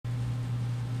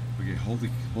Okay, hold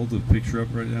the picture up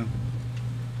right now,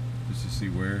 just to see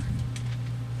where.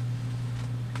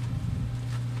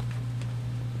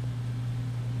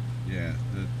 Yeah,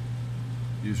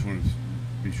 you just want to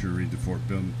be sure to read the fork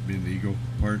being the eagle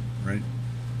part, right?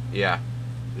 Yeah.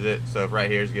 Is it so? If right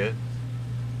here is good.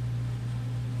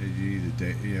 Yeah, you need the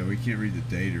date. Yeah, we can't read the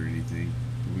date or anything,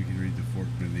 but we can read the fork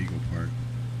being the eagle part.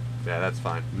 Yeah, that's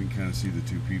fine. We can kind of see the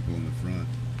two people in the front.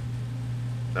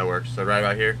 That works. So right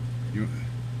about here.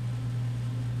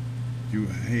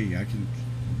 Hey, I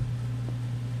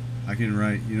can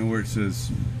write. You know where it says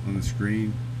on the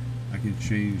screen? I can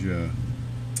change.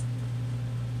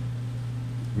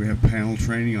 We have panel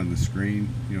training on the screen.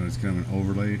 You know, it's kind of an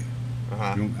overlay.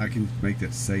 I can make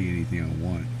that say anything I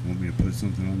want. You want me to put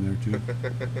something on there too?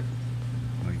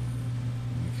 like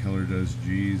Heler does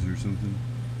G's or something?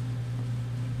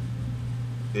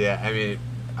 Yeah, I mean,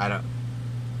 I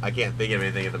can't think of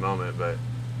anything at the moment, but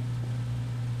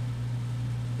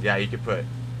yeah, you could put,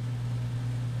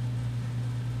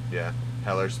 yeah,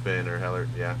 Heler spin or Heler,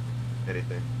 yeah,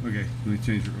 anything. Okay, let me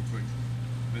change it real quick.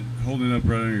 But holding it up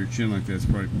right under your chin like that's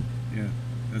probably, yeah,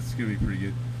 that's gonna be pretty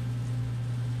good.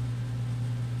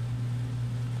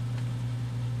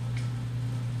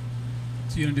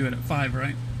 So you're gonna do it at 5,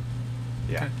 right?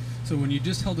 Yeah. Okay. So when you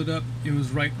just held it up, it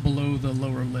was right below the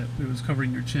lower lip. It was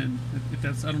covering your chin. If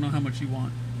that's, I don't know how much you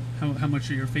want. How much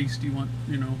of your face do you want?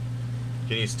 You know.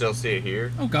 Can you still see it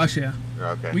here? Oh gosh, yeah.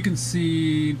 Okay. We can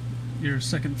see your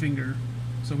second finger,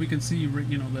 so we can see,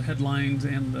 you know, the headlines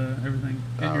and the everything,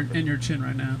 and your chin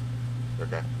right now.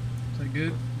 Okay. Is that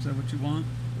good? Is that what you want?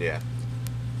 Yeah.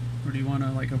 Or do you want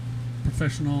like a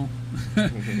professional,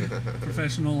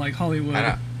 professional like Hollywood?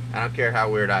 I don't care how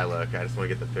weird I look. I just want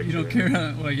to get the picture. You don't care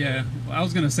how? Well, yeah. Well, I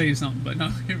was gonna say something, but no.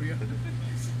 Here we go.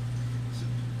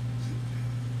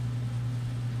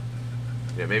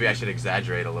 Yeah, maybe I should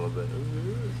exaggerate a little bit.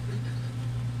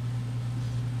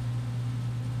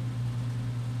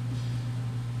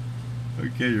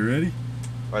 Okay, you ready?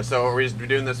 All right, so are we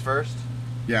doing this first?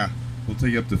 Yeah, we'll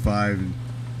take you up to 5 and.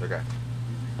 Okay.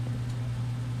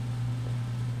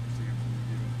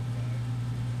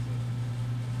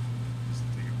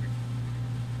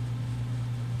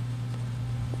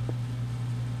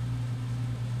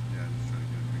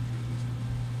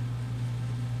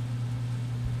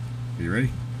 You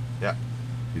ready? Yeah.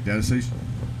 Your data station?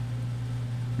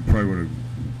 You probably want to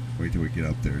wait till we get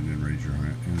up there and then raise your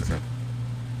hands up.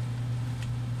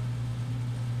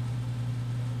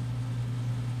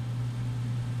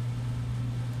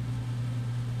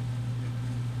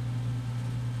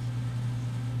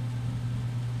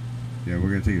 Yeah, we're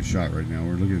going to take a shot right now.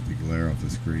 We're looking at the glare off the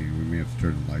screen. We may have to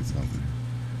turn the lights off there.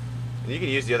 And you can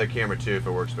use the other camera too if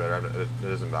it works better. It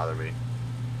doesn't bother me.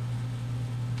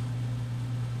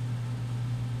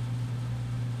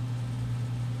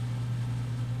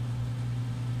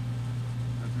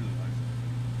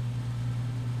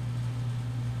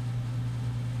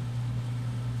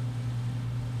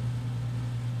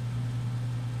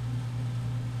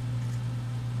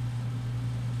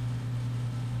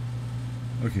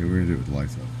 Okay, we're going to do it with the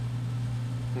lights off.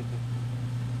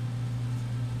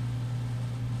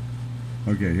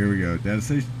 Okay, here we go. Data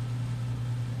station.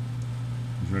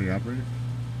 Is ready, operator?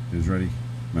 Is ready,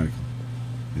 medical.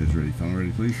 Is ready. Phone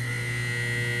ready, please.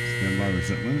 Stand by for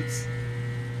set limits.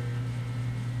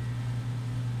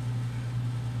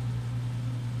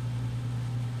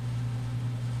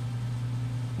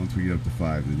 Once we get up to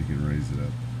 5, then you can raise it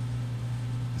up.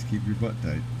 Just keep your butt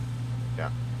tight.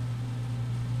 Yeah.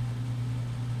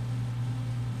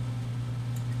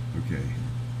 Okay.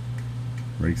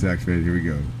 Brakes activated. Here we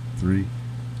go. 3,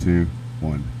 2,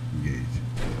 1. Engage.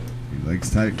 Your legs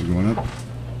tight. We're going up.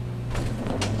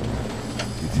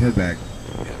 Get your head back.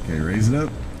 Okay, raise it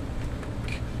up.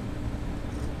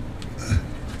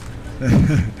 I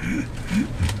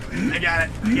got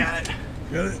it. I got it.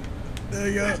 Got it. There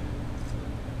you go.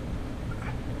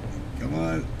 Come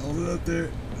on. Hold it up there.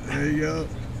 There you go.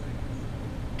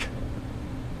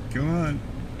 Come on.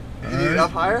 You need it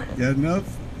up higher? Got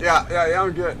enough? Yeah,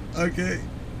 I'm good. Okay.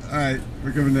 All right,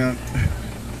 we're coming down.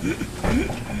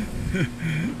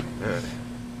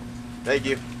 Thank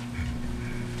you.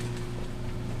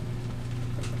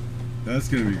 That's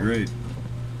going to be great.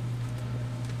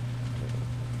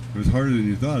 It was harder than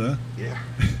you thought, huh? Yeah.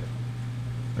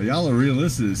 Y'all are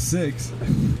realistic as 6.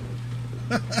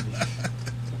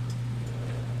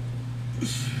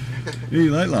 Any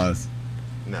light loss?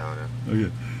 No.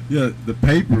 Okay. Yeah, the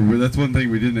paper, that's one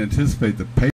thing we didn't anticipate. The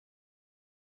paper.